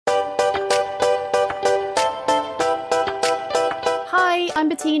I'm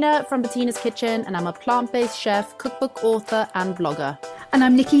Bettina from Bettina's Kitchen, and I'm a plant-based chef, cookbook author and blogger. And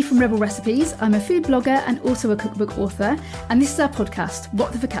I'm Nikki from Rebel Recipes. I'm a food blogger and also a cookbook author. And this is our podcast,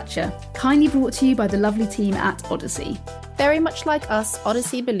 What the Focaccia, kindly brought to you by the lovely team at Odyssey. Very much like us,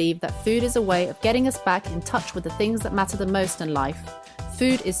 Odyssey believe that food is a way of getting us back in touch with the things that matter the most in life.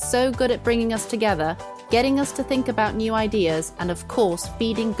 Food is so good at bringing us together, getting us to think about new ideas, and of course,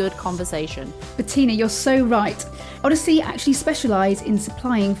 feeding good conversation. Bettina, you're so right. Odyssey actually specialise in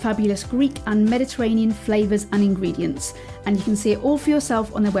supplying fabulous Greek and Mediterranean flavours and ingredients. And you can see it all for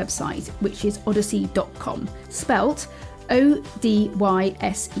yourself on their website, which is odyssey.com, spelt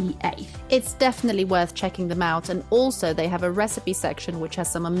Odysia. It's definitely worth checking them out, and also they have a recipe section which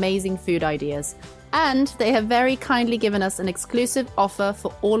has some amazing food ideas. And they have very kindly given us an exclusive offer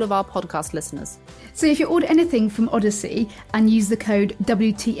for all of our podcast listeners. So if you order anything from Odyssey and use the code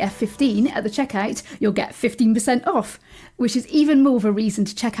WTF15 at the checkout, you'll get 15% off, which is even more of a reason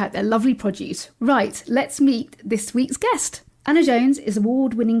to check out their lovely produce. Right, let's meet this week's guest. Anna Jones is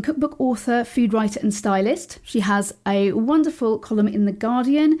award-winning cookbook author, food writer and stylist. She has a wonderful column in The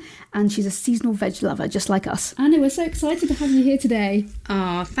Guardian and she's a seasonal veg lover, just like us. Anna, we're so excited to have you here today.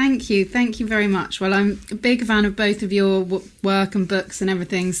 Oh, thank you. Thank you very much. Well, I'm a big fan of both of your work and books and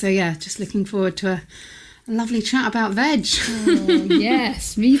everything. So, yeah, just looking forward to a lovely chat about veg. Oh,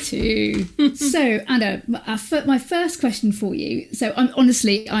 yes, me too. So, Anna, my first question for you. So,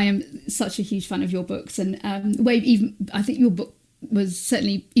 I am such a huge fan of your books, and I think your book was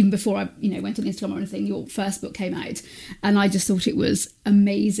certainly, even before I went on Instagram or anything, your first book came out, and I just thought it was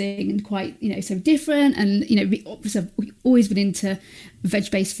amazing and quite so different, and I've always been into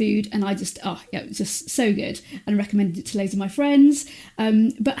veg-based food, and I just it was just so good, and I recommended it to loads of my friends.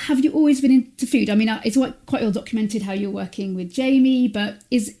 But have you always been into food? I mean, it's quite well documented how you're working with Jamie, but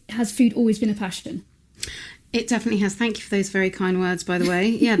has food always been a passion? It definitely has. Thank you for those very kind words, by the way.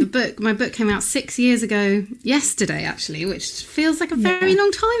 Yeah, my book came out 6 years ago yesterday, actually, which feels like a very long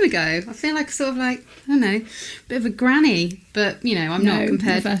time ago. I feel like sort of like, I don't know, a bit of a granny, but, I'm not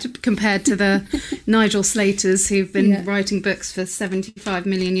compared to the Nigel Slaters who've been writing books for 75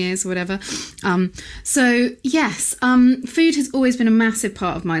 million years or whatever. So, yes, food has always been a massive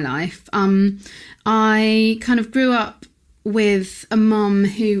part of my life. I kind of grew up with a mum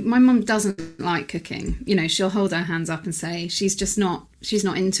my mum doesn't like cooking. She'll hold her hands up and say she's not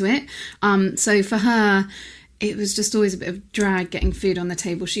into it. So for her, it was just always a bit of drag getting food on the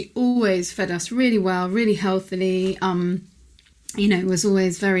table. She always fed us really well, really healthily. Was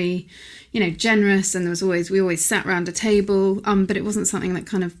always very, generous, and we always sat around a table. But it wasn't something that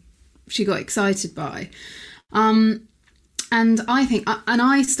kind of she got excited by. And I think, and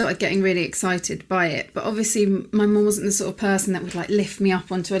I started getting really excited by it. But obviously, my mum wasn't the sort of person that would like lift me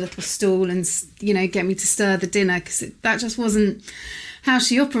up onto a little stool and, get me to stir the dinner, because that just wasn't how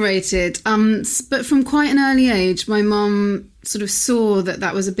she operated. But from quite an early age, my mum sort of saw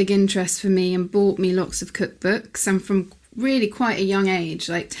that was a big interest for me and bought me lots of cookbooks. And from really quite a young age,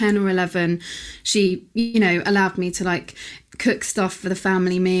 like 10 or 11, she, allowed me to like cook stuff for the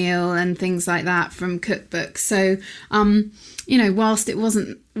family meal and things like that from cookbooks. So, whilst it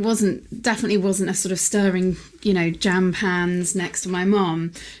definitely wasn't a sort of stirring, jam pans next to my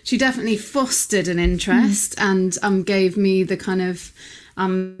mom, she definitely fostered an interest and gave me the kind of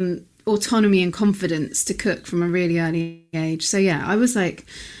autonomy and confidence to cook from a really early age. So yeah, I was like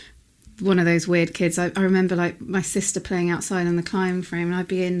one of those weird kids. I remember like my sister playing outside on the climbing frame, and I'd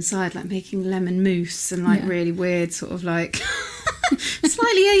be inside like making lemon mousse and like really weird sort of like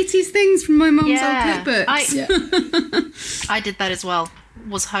slightly 80s things from my mum's old cookbooks. I did that as well.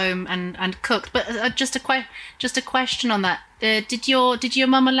 Was home and cooked. But just a question on that. Did your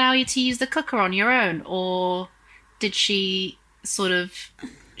mum allow you to use the cooker on your own, or did she sort of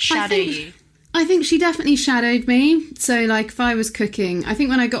shadow you? I think she definitely shadowed me. So like if I was cooking, I think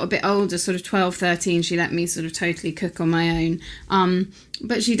when I got a bit older, sort of 12, 13, she let me sort of totally cook on my own.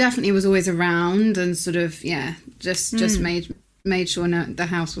 But she definitely was always around and sort of, just made sure the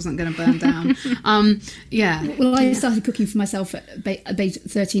house wasn't going to burn down. Well, I started cooking for myself at age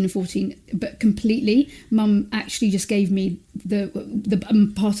 13 and 14, but completely. Mum actually just gave me the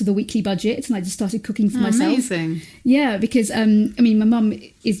part of the weekly budget, and I just started cooking for myself. Amazing. Yeah, because my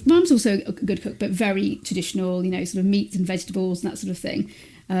mum's also a good cook, but very traditional, sort of meats and vegetables and that sort of thing.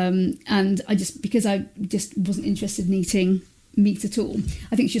 And because I just wasn't interested in eating meat at all,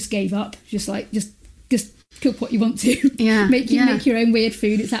 I think she just gave up. Just cook what you want to. Make your own weird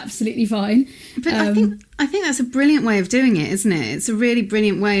food. It's absolutely fine. But I think that's a brilliant way of doing it, isn't it? It's a really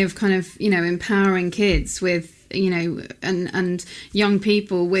brilliant way of kind of empowering kids with and young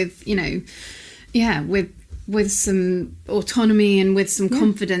people with with some autonomy and with some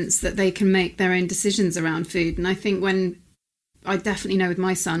confidence that they can make their own decisions around food. And I think I definitely know with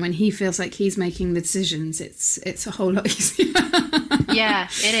my son, when he feels like he's making the decisions, it's a whole lot easier. Yeah,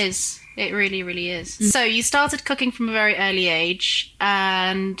 it is. It really, really is. So you started cooking from a very early age,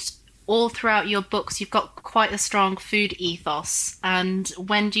 and all throughout your books, you've got quite a strong food ethos. And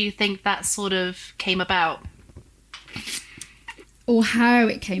when do you think that sort of came about? Or how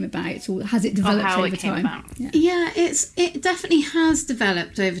it came about, or has it developed over time? Yeah, it definitely has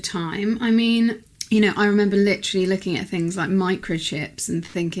developed over time. I mean, I remember literally looking at things like microchips and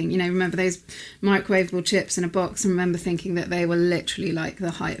thinking, remember those microwavable chips in a box, and remember thinking that they were literally like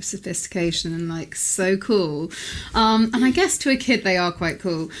the height of sophistication and like so cool. And I guess to a kid they are quite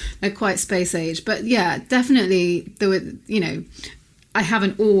cool. They're quite space age. But yeah, definitely there were, I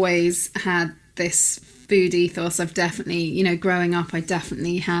haven't always had this food ethos. I've definitely, growing up, I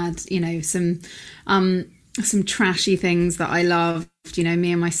definitely had, some trashy things that I loved.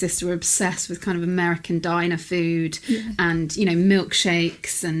 Me and my sister were obsessed with kind of American diner food and,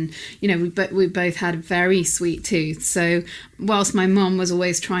 milkshakes, and, we both had a very sweet tooth. So whilst my mom was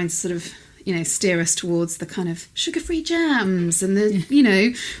always trying to sort of, steer us towards the kind of sugar-free jams and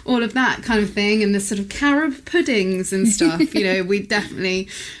the, all of that kind of thing, and the sort of carob puddings and stuff, we were definitely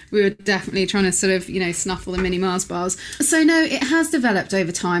trying to sort of, snuffle the mini Mars bars. So no, it has developed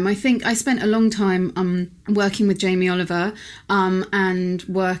over time. I think I spent a long time working with Jamie Oliver and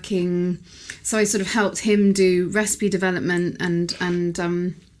so I sort of helped him do recipe development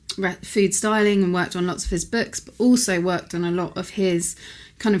and food styling, and worked on lots of his books, but also worked on a lot of his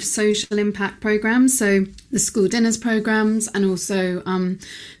kind of social impact programs, so the school dinners programs, and also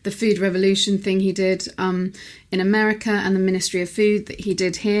the food revolution thing he did in America, and the Ministry of Food that he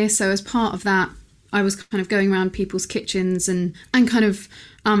did here. So as part of that, I was kind of going around people's kitchens and kind of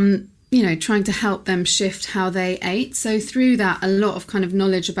trying to help them shift how they ate. So through that, a lot of kind of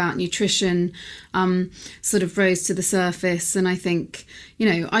knowledge about nutrition sort of rose to the surface. And I think,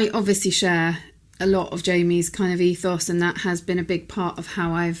 I obviously share a lot of Jamie's kind of ethos, and that has been a big part of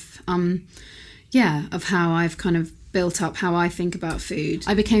how I've kind of built up how I think about food.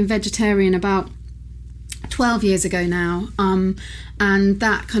 I became vegetarian about 12 years ago now, and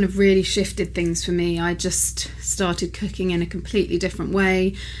that kind of really shifted things for me. I just started cooking in a completely different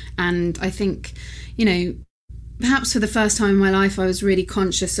way, and I think, perhaps for the first time in my life, I was really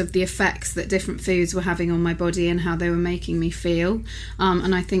conscious of the effects that different foods were having on my body and how they were making me feel.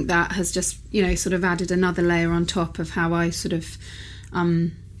 And I think that has just, sort of added another layer on top of how I sort of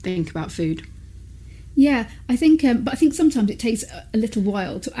think about food. Yeah, I think, but I think sometimes it takes a little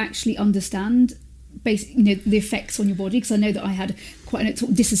while to actually understand the effects on your body, because I know that I had quite a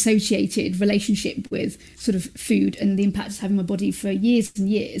sort of disassociated relationship with sort of food and the impact it's having on my body for years and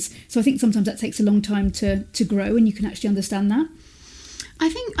years. So I think sometimes that takes a long time to grow, and you can actually understand that. I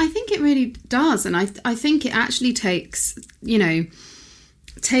think it really does, and I think it actually takes,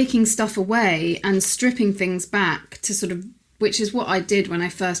 taking stuff away and stripping things back to sort of, which is what I did when I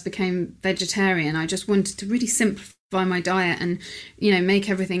first became vegetarian. I just wanted to really simplify my diet and, make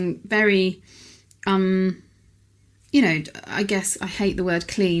everything very I guess I hate the word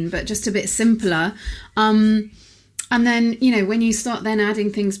clean, but just a bit simpler. And then, when you start then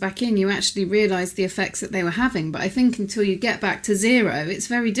adding things back in, you actually realise the effects that they were having. But I think until you get back to zero, it's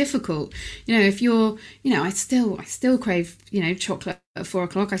very difficult. If you're, I still crave, chocolate at 4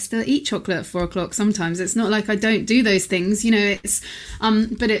 o'clock. I still eat chocolate at 4 o'clock sometimes. It's not like I don't do those things, it's,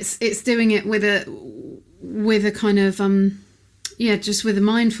 but it's doing it with a kind of, just with a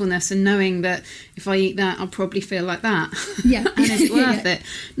mindfulness and knowing that if I eat that, I'll probably feel like that. Yeah. And is it worth it?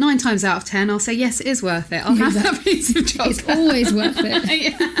 9 times out of 10, I'll say, yes, it is worth it. I'll have that piece of chocolate. It's always worth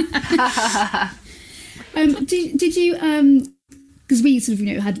it. Did you, because we sort of,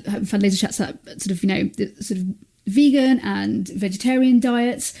 had loads of chats about sort of, the sort of vegan and vegetarian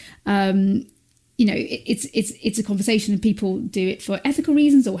diets. It's a conversation, and people do it for ethical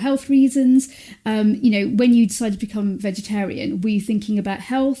reasons or health reasons. When you decided to become vegetarian, were you thinking about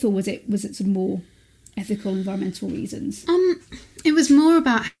health, or was it sort of more ethical, environmental reasons? It was more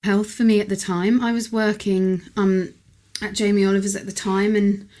about health for me at the time. I was working at Jamie Oliver's at the time,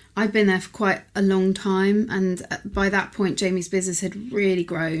 and I'd been there for quite a long time, and by that point Jamie's business had really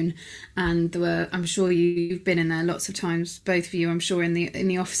grown, and there were, I'm sure you've been in there lots of times, both of you, I'm sure, in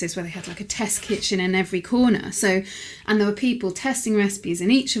the offices where they had like a test kitchen in every corner. So, and there were people testing recipes in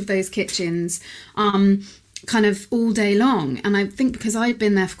each of those kitchens kind of all day long. And I think because I'd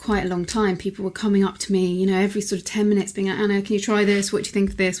been there for quite a long time, people were coming up to me, every sort of 10 minutes being like, Anna, can you try this? What do you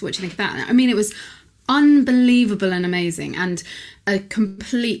think of this? What do you think of that? I mean, it was unbelievable and amazing. And a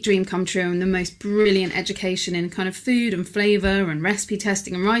complete dream come true and the most brilliant education in kind of food and flavour and recipe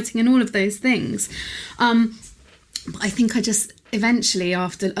testing and writing and all of those things. But I think I just eventually,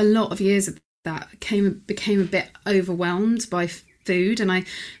 after a lot of years of that, became a bit overwhelmed by food. And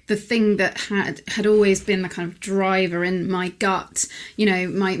the thing that had always been the kind of driver in my gut,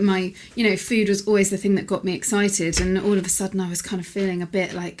 my food was always the thing that got me excited. And all of a sudden I was kind of feeling a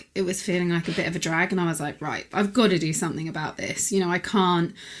bit like a bit of a drag. And I was like, right, I've got to do something about this. I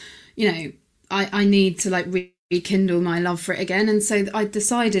can't, I need to like rekindle my love for it again. And so I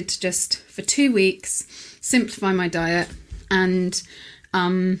decided to just, for 2 weeks, simplify my diet and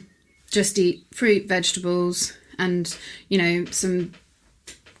just eat fruit, vegetables, and some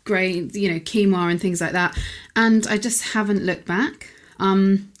grains, quinoa and things like that. And I just haven't looked back.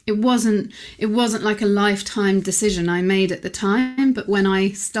 It wasn't like a lifetime decision I made at the time, but when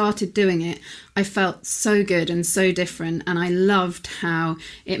I started doing it, I felt so good and so different, and I loved how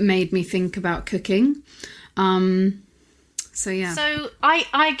it made me think about cooking. So yeah. So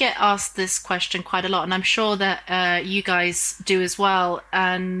I get asked this question quite a lot, and I'm sure that you guys do as well.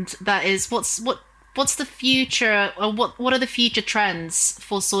 And that is, what's the future, or what are the future trends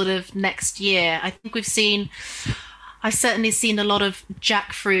for sort of next year? I think I've certainly seen a lot of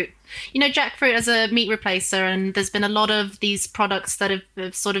jackfruit. Jackfruit as a meat replacer, and there's been a lot of these products that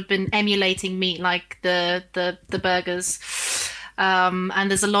have sort of been emulating meat, like the burgers. And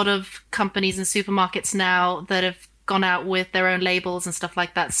there's a lot of companies and supermarkets now that have gone out with their own labels and stuff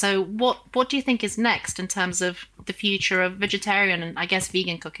like that. So what do you think is next in terms of the future of vegetarian and I guess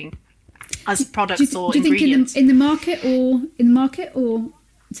vegan cooking as products or ingredients? Do you think in the market or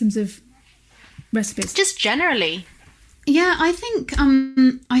in terms of recipes? Just generally. Yeah, I think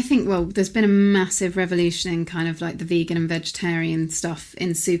well, there's been a massive revolution in kind of like the vegan and vegetarian stuff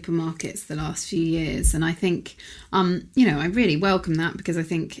in supermarkets the last few years, and I think I really welcome that, because I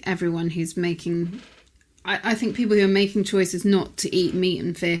think everyone who's making I think people who are making choices not to eat meat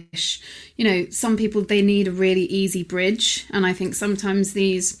and fish, some people, they need a really easy bridge, and I think sometimes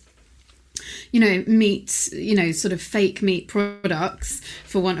these meat, sort of fake meat products,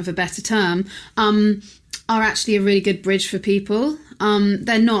 for want of a better term, are actually a really good bridge for people.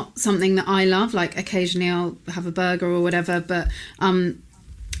 They're not something that I love. Like occasionally I'll have a burger or whatever, but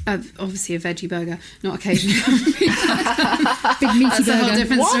obviously a veggie burger, not occasionally. Big meaty That's burger. a whole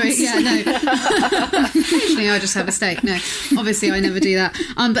different What? story. Yeah, no. Occasionally I just have a steak. No, obviously I never do that.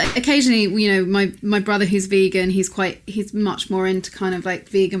 But occasionally, my brother who's vegan, he's much more into kind of like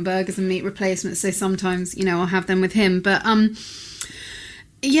vegan burgers and meat replacements. So sometimes, I'll have them with him. But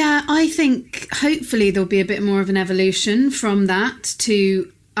yeah, I think hopefully there'll be a bit more of an evolution from that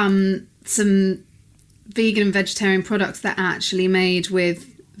to some vegan and vegetarian products that are actually made with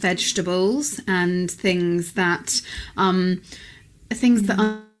vegetables and things that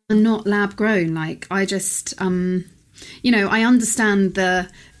are not lab grown. Like I just I understand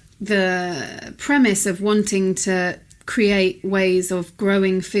the premise of wanting to create ways of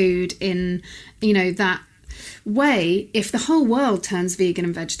growing food in that way. If the whole world turns vegan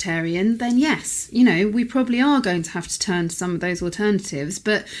and vegetarian, then yes, we probably are going to have to turn to some of those alternatives.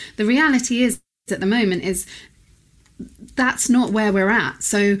 But the reality is, at the moment, is that's not where we're at.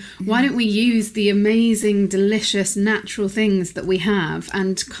 So why don't we use the amazing, delicious, natural things that we have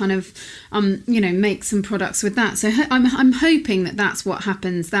and kind of make some products with that. So I'm hoping that that's what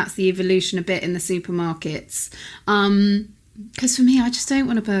happens. That's the evolution a bit in the supermarkets. Because for me, I just don't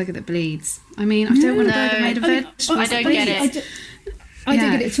want a burger that bleeds. I mean, I don't want a burger made of vegetables. I don't get it. I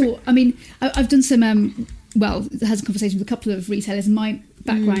don't get it at all. I mean, I've done some had a conversation with a couple of retailers. My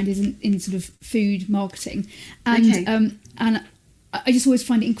background is in sort of food marketing, and and I just always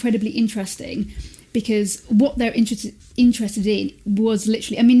find it incredibly interesting, because what they're interested in was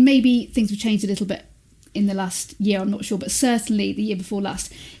literally, I mean, maybe things have changed a little bit in the last year, I'm not sure, but certainly the year before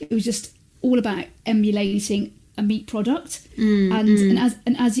last, it was just all about emulating a meat product. And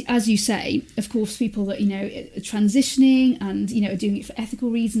as you say, of course, people that are transitioning and are doing it for ethical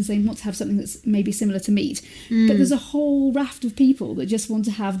reasons, they want to have something that's maybe similar to meat. But there's a whole raft of people that just want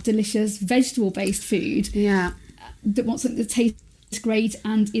to have delicious vegetable based food, that want something that tastes great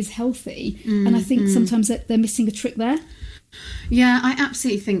and is healthy. And I think sometimes that they're missing a trick there. Yeah, I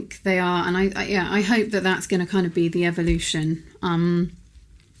absolutely think they are, and I hope that that's going to kind of be the evolution.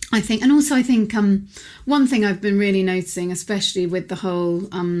 I think, and also I think one thing I've been really noticing, especially with the whole,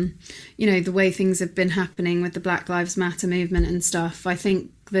 the way things have been happening with the Black Lives Matter movement and stuff, I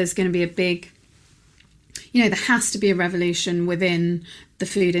think there's going to be a big, there has to be a revolution within the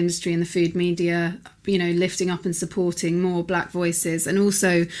food industry and the food media, lifting up and supporting more Black voices, and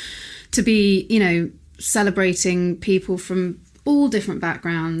also to be, celebrating people from all different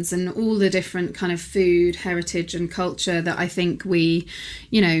backgrounds and all the different kind of food heritage and culture that I think we,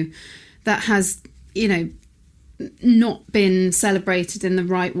 you know, that has, you know, not been celebrated in the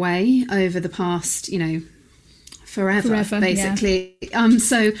right way over the past, you know, forever basically. Yeah.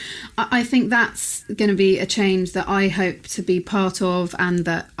 So I think that's going to be a change that I hope to be part of, and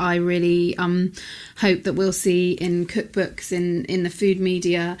that I really hope that we'll see in cookbooks, in the food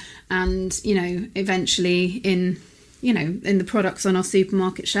media, and, you know, eventually in, you know, in the products on our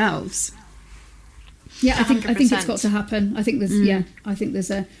supermarket shelves. Yeah, I think it's got to happen. I think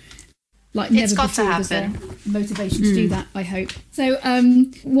there's a it's got to happen. Motivation to do that, I hope. So,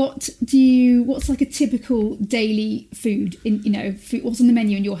 what's like a typical daily food what's on the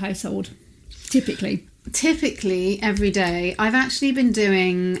menu in your household? Typically every day. I've actually been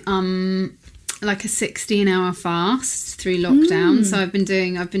doing like a 16-hour fast through lockdown. So I've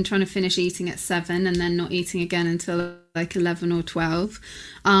been trying to finish eating at 7 and then not eating again until like 11 or 12.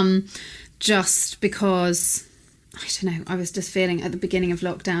 Just because, I don't know, I was just feeling at the beginning of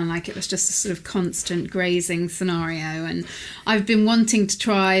lockdown like it was just a sort of constant grazing scenario, and I've been wanting to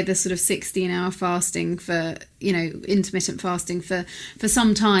try the sort of 16-hour fasting for, you know, intermittent fasting for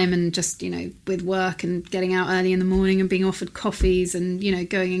some time, and just, you know, with work and getting out early in the morning and being offered coffees and, you know,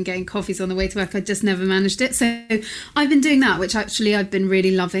 going and getting coffees on the way to work, I just never managed it. So I've been doing that, which actually I've been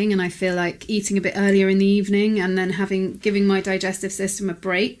really loving, and I feel like eating a bit earlier in the evening and then giving my digestive system a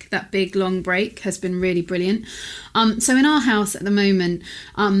break, that big long break, has been really brilliant. So in our house at the moment,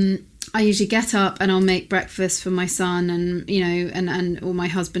 I usually get up and I'll make breakfast for my son, and, you know, and or my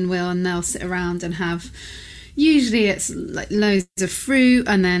husband will, and they'll sit around and have, usually it's like loads of fruit,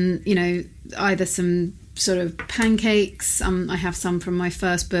 and then, you know, either some sort of pancakes. I have some from my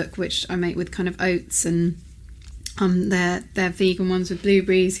first book, which I make with kind of oats, and they're vegan ones with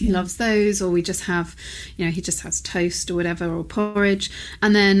blueberries. He loves those. Or we just have, you know, he just has toast or whatever, or porridge.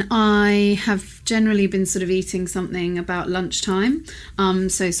 And then I have generally been sort of eating something about lunchtime.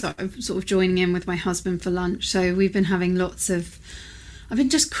 So sort of joining in with my husband for lunch. So we've been having I've been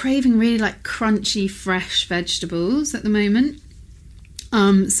just craving really like crunchy, fresh vegetables at the moment.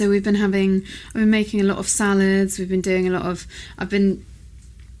 So I've been making a lot of salads. I've been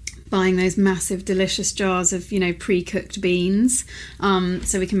buying those massive delicious jars of, you know, pre-cooked beans,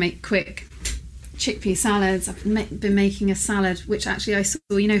 so we can make quick chickpea salads. I've been making a salad which actually I saw,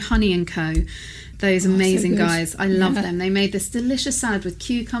 you know, Honey & Co, those amazing guys, I love them. They made this delicious salad with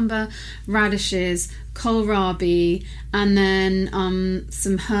cucumber, radishes, kohlrabi, and then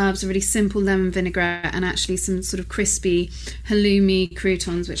some herbs, a really simple lemon vinaigrette, and actually some sort of crispy halloumi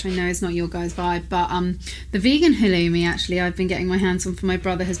croutons, which I know is not your guys' vibe, but the vegan halloumi, actually, I've been getting my hands on for my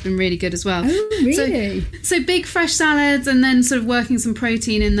brother, has been really good as well. Oh, really? So big fresh salads, and then sort of working some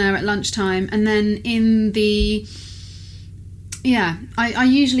protein in there at lunchtime, and then in the... Yeah, I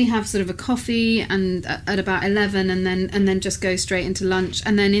usually have sort of a coffee and at about 11, and then just go straight into lunch.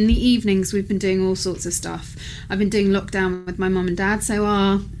 And then in the evenings we've been doing all sorts of stuff. I've been doing lockdown with my mum and dad,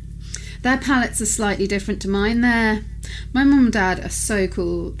 so their palates are slightly different to mine. My mum and dad are so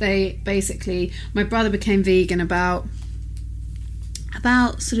cool. They basically, my brother became vegan about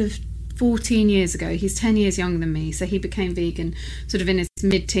sort of 14 years ago. He's 10 years younger than me, so he became vegan sort of in his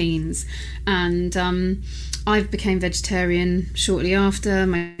mid-teens, and I became vegetarian shortly after.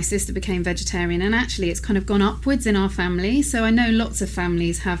 My sister became vegetarian, and actually it's kind of gone upwards in our family. So I know lots of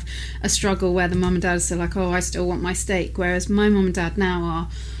families have a struggle where the mum and dad are still like, oh, I still want my steak, whereas my mum and dad now are,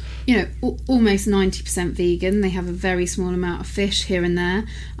 you know, almost 90% vegan. They have a very small amount of fish here and there,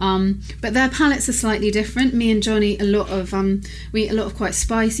 but their palates are slightly different. Me and Johnny we eat a lot of quite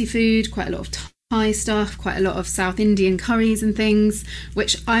spicy food, quite a lot of Thai stuff, quite a lot of South Indian curries and things,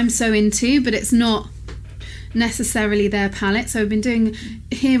 which I'm so into, but it's not necessarily their palate. So we've been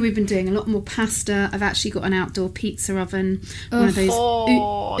doing a lot more pasta. I've actually got an outdoor pizza oven, one of those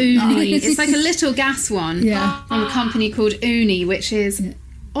Uni. Nice. It's like a little gas one from a company called Uni, which is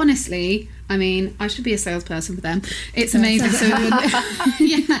honestly, I mean, I should be a salesperson for them. It's amazing. So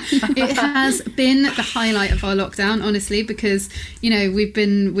it has been the highlight of our lockdown, honestly, because, you know, we've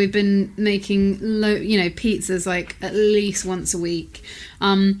been making pizzas like at least once a week.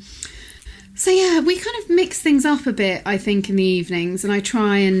 So yeah, we kind of mix things up a bit, I think, in the evenings, and I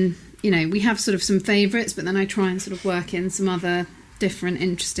try and, you know, we have sort of some favourites, but then I try and sort of work in some other different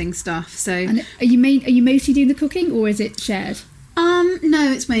interesting stuff. So, and are you mostly doing the cooking, or is it shared?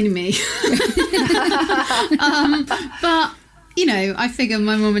 No, it's mainly me. But you know, I figure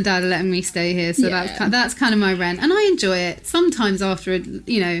my mum and dad are letting me stay here, so that's kind of my rent, and I enjoy it. Sometimes after a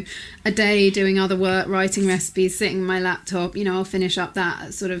day doing other work, writing recipes, sitting on my laptop, you know, I'll finish up that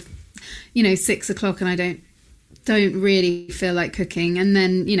at sort of, you know, 6 o'clock, and I don't don't really feel like cooking, and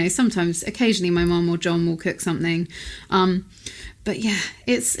then, you know, sometimes occasionally my mum or John will cook something, but yeah,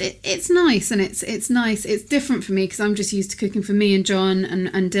 it's nice, and it's nice. It's different for me because I'm just used to cooking for me and John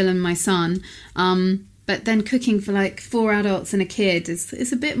and Dylan, my son, but then cooking for like 4 adults and a kid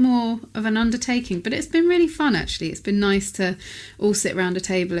is a bit more of an undertaking, but it's been really fun actually. It's been nice to all sit around a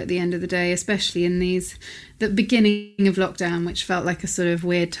table at the end of the day, especially in the beginning of lockdown, which felt like a sort of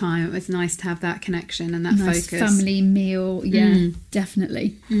weird time. It was nice to have that connection and that nice focus. Family meal,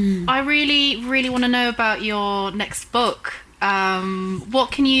 definitely. I really, really want to know about your next book.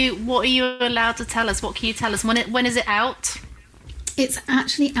 What are you allowed to tell us? What can you tell us? When is it out? It's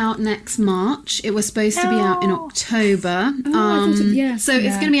actually out next March. It was supposed to be out in October. So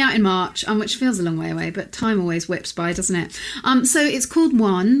it's going to be out in March, which feels a long way away, but time always whips by, doesn't it? So it's called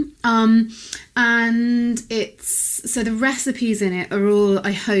One, and so the recipes in it are all,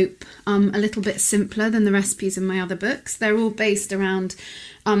 I hope, a little bit simpler than the recipes in my other books. They're all based around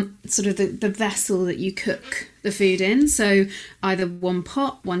sort of the vessel that you cook the food in. So either one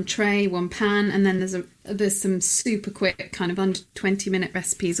pot, one tray, one pan, and then there's some super quick kind of under 20-minute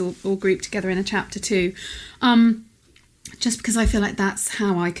recipes all grouped together in a chapter too. Just because I feel like that's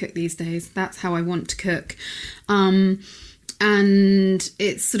how I cook these days. That's how I want to cook. And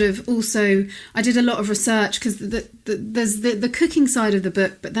it's sort of also, I did a lot of research because there's the cooking side of the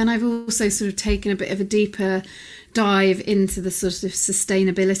book, but then I've also sort of taken a bit of a deeper dive into the sort of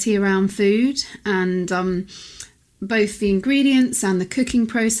sustainability around food, and both the ingredients and the cooking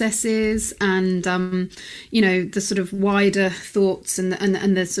processes, and you know, the sort of wider thoughts and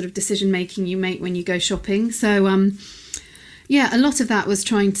the sort of decision making you make when you go shopping. So yeah, a lot of that was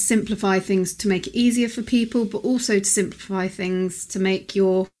trying to simplify things to make it easier for people, but also to simplify things to make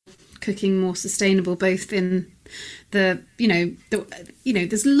your cooking more sustainable, both in there's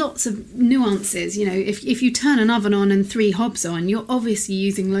lots of nuances. You know, if you turn an oven on and 3 hobs on, you're obviously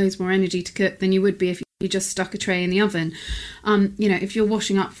using loads more energy to cook than you would be if you just stuck a tray in the oven. You know, if you're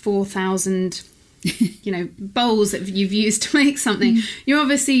washing up 4,000 bowls that you've used to make something, you're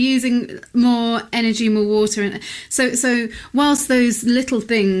obviously using more energy, more water, and so whilst those little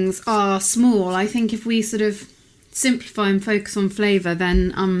things are small, I think if we sort of simplify and focus on flavour,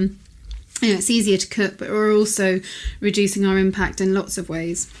 then it's easier to cook, but we're also reducing our impact in lots of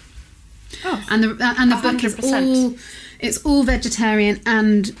ways. And the book is all vegetarian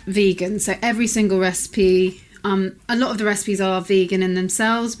and vegan. So every single recipe, a lot of the recipes are vegan in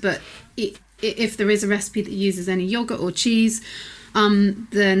themselves, but if there is a recipe that uses any yogurt or cheese,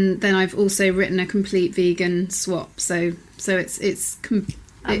 then I've also written a complete vegan swap. So it's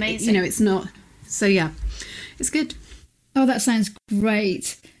amazing. It's not. So yeah, it's good. Oh, that sounds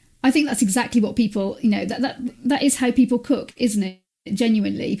great. I think that's exactly what people, that is how people cook, isn't it?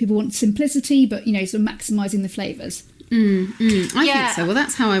 Genuinely, people want simplicity, but sort of maximising the flavours. I think so. Well,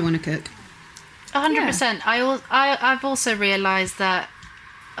 that's how I want to cook. 100%. I've also realised that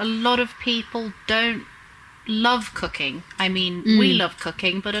a lot of people don't love cooking. I mean, we love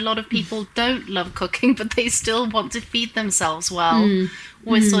cooking, but a lot of people don't love cooking, but they still want to feed themselves well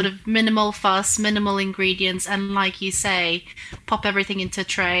with sort of minimal fuss, minimal ingredients, and like you say, pop everything into a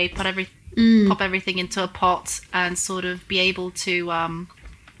tray, pop everything into a pot, and sort of be able to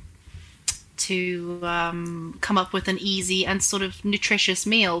come up with an easy and sort of nutritious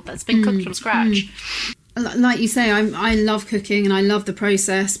meal that's been cooked from scratch. Like you say, I love cooking and I love the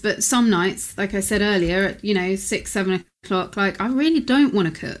process, but some nights, like I said earlier, at 6-7 o'clock, like I really don't want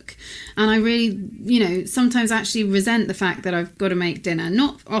to cook, and I really sometimes actually resent the fact that I've got to make dinner.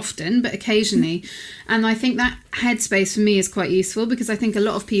 Not often, but occasionally. And I think that headspace for me is quite useful, because I think a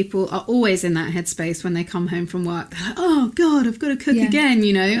lot of people are always in that headspace when they come home from work. They're like, oh God, I've got to cook again,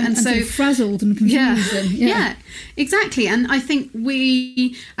 and so frazzled and confused. Yeah, exactly. And I think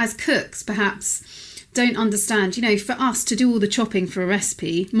we as cooks perhaps don't understand, for us to do all the chopping for a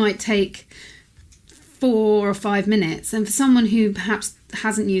recipe might take 4 or 5 minutes, and for someone who perhaps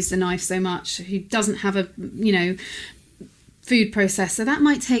hasn't used a knife so much, who doesn't have a food processor, that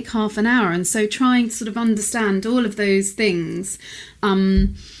might take half an hour. And so trying to sort of understand all of those things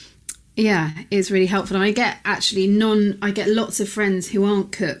is really helpful. And I get lots of friends who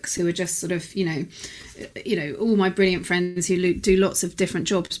aren't cooks, who are just sort of all my brilliant friends who do lots of different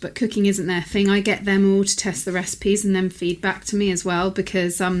jobs, but cooking isn't their thing. I get them all to test the recipes and then feed back to me as well,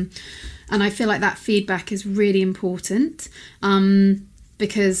 because and I feel like that feedback is really important,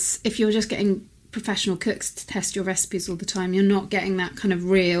 because if you're just getting professional cooks to test your recipes all the time, you're not getting that kind of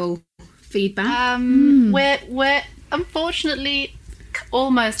real feedback. We're unfortunately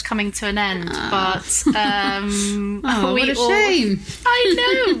almost coming to an end, but what a shame. I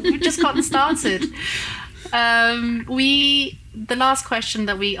know, we've just gotten started. The last question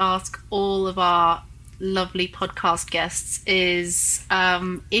that we ask all of our lovely podcast guests is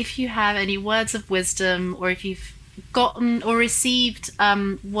if you have any words of wisdom, or if you've gotten or received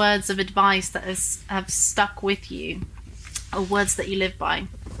words of advice that have stuck with you, or words that you live by.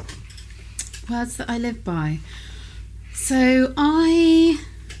 Words that I live by. So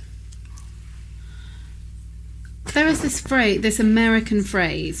there is this American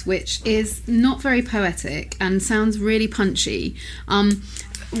phrase, which is not very poetic and sounds really punchy,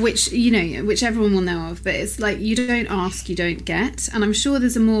 which everyone will know of, but it's like, you don't ask, you don't get. And I'm sure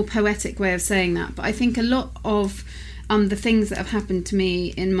there's a more poetic way of saying that, but I think a lot of the things that have happened to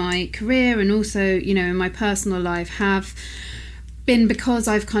me in my career, and also, in my personal life, have been because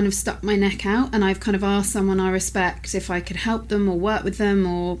I've kind of stuck my neck out, and I've kind of asked someone I respect if I could help them or work with them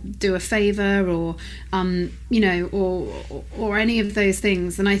or do a favour, or or any of those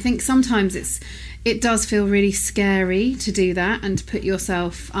things. And I think sometimes it does feel really scary to do that, and to put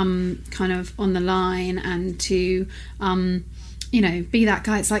yourself kind of on the line, and to be that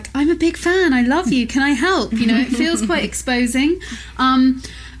guy. It's like, I'm a big fan, I love you, can I help? It feels quite exposing.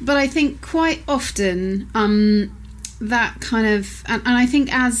 But I think quite often that kind of, and I think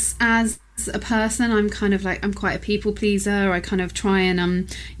as a person, I'm kind of like, I'm quite a people pleaser. I kind of try and I'm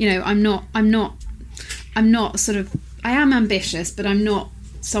not sort of, I am ambitious, but I'm not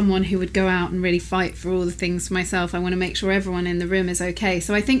someone who would go out and really fight for all the things for myself. I want to make sure everyone in the room is okay.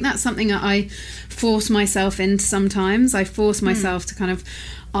 So I think that's something that I force myself into sometimes. I force myself to kind of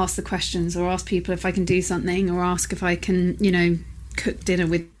ask the questions, or ask people if I can do something, or ask if I can, cook dinner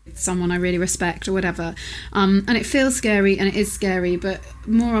with someone I really respect, or whatever. And it feels scary, and it is scary, but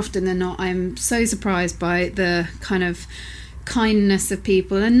more often than not, I'm so surprised by the kind of kindness of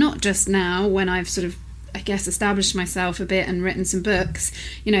people. And not just now, when I've sort of, I guess, established myself a bit and written some books,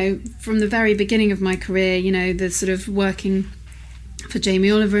 from the very beginning of my career, the sort of working for Jamie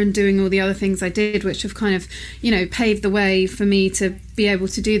Oliver and doing all the other things I did, which have kind of, paved the way for me to be able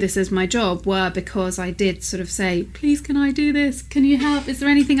to do this as my job, were because I did sort of say, please, can I do this? Can you help? Is there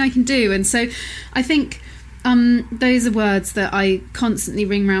anything I can do? And so I think those are words that I constantly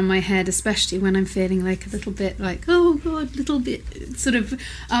ring around my head, especially when I'm feeling like a little bit like, oh God, a little bit sort of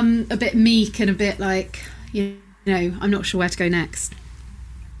a bit meek, and a bit like, I'm not sure where to go next.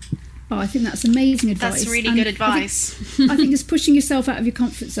 Oh, I think that's amazing advice. That's really good advice. I think it's pushing yourself out of your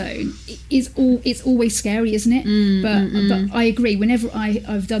comfort zone. It's always scary, isn't it? But I agree. Whenever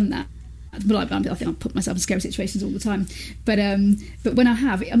I've done that, well, I think I've put myself in scary situations all the time. But when I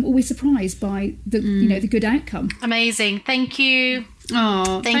have, I'm always surprised by the the good outcome. Amazing. Thank you.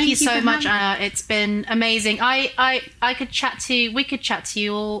 Oh, thank you so much, Anna. It's been amazing. We could chat to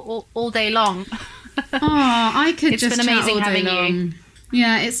you all day long. I could it's just been amazing chat all day having long. you.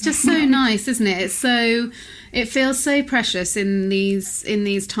 Yeah, it's just so nice, isn't it? It feels so precious in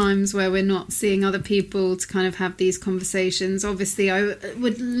these times where we're not seeing other people, to kind of have these conversations. Obviously, I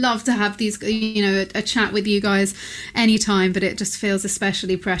would love to have these, a chat with you guys anytime, but it just feels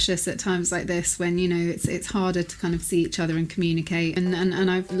especially precious at times like this, when it's harder to kind of see each other and communicate. And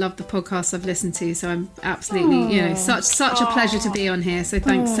I've loved the podcasts I've listened to, so I'm absolutely such a pleasure to be on here. So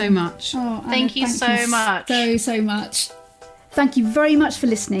thanks so much. Thank you so much. So much. Thank you very much for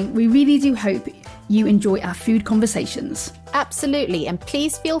listening. We really do hope you enjoy our food conversations. Absolutely, and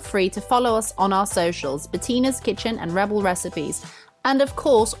please feel free to follow us on our socials, Bettina's Kitchen and Rebel Recipes. And of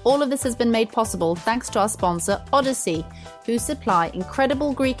course, all of this has been made possible thanks to our sponsor, Odyssey, who supply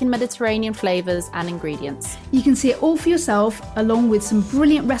incredible Greek and Mediterranean flavours and ingredients. You can see it all for yourself, along with some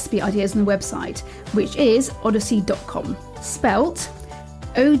brilliant recipe ideas on the website, which is odyssey.com, spelt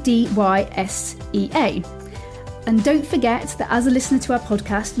Odyssea. And don't forget that as a listener to our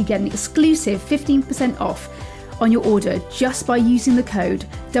podcast, you get an exclusive 15% off on your order just by using the code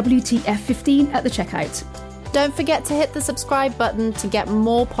WTF15 at the checkout. Don't forget to hit the subscribe button to get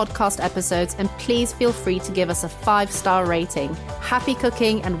more podcast episodes, and please feel free to give us a 5-star rating. Happy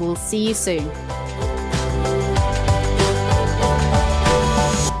cooking, and we'll see you soon.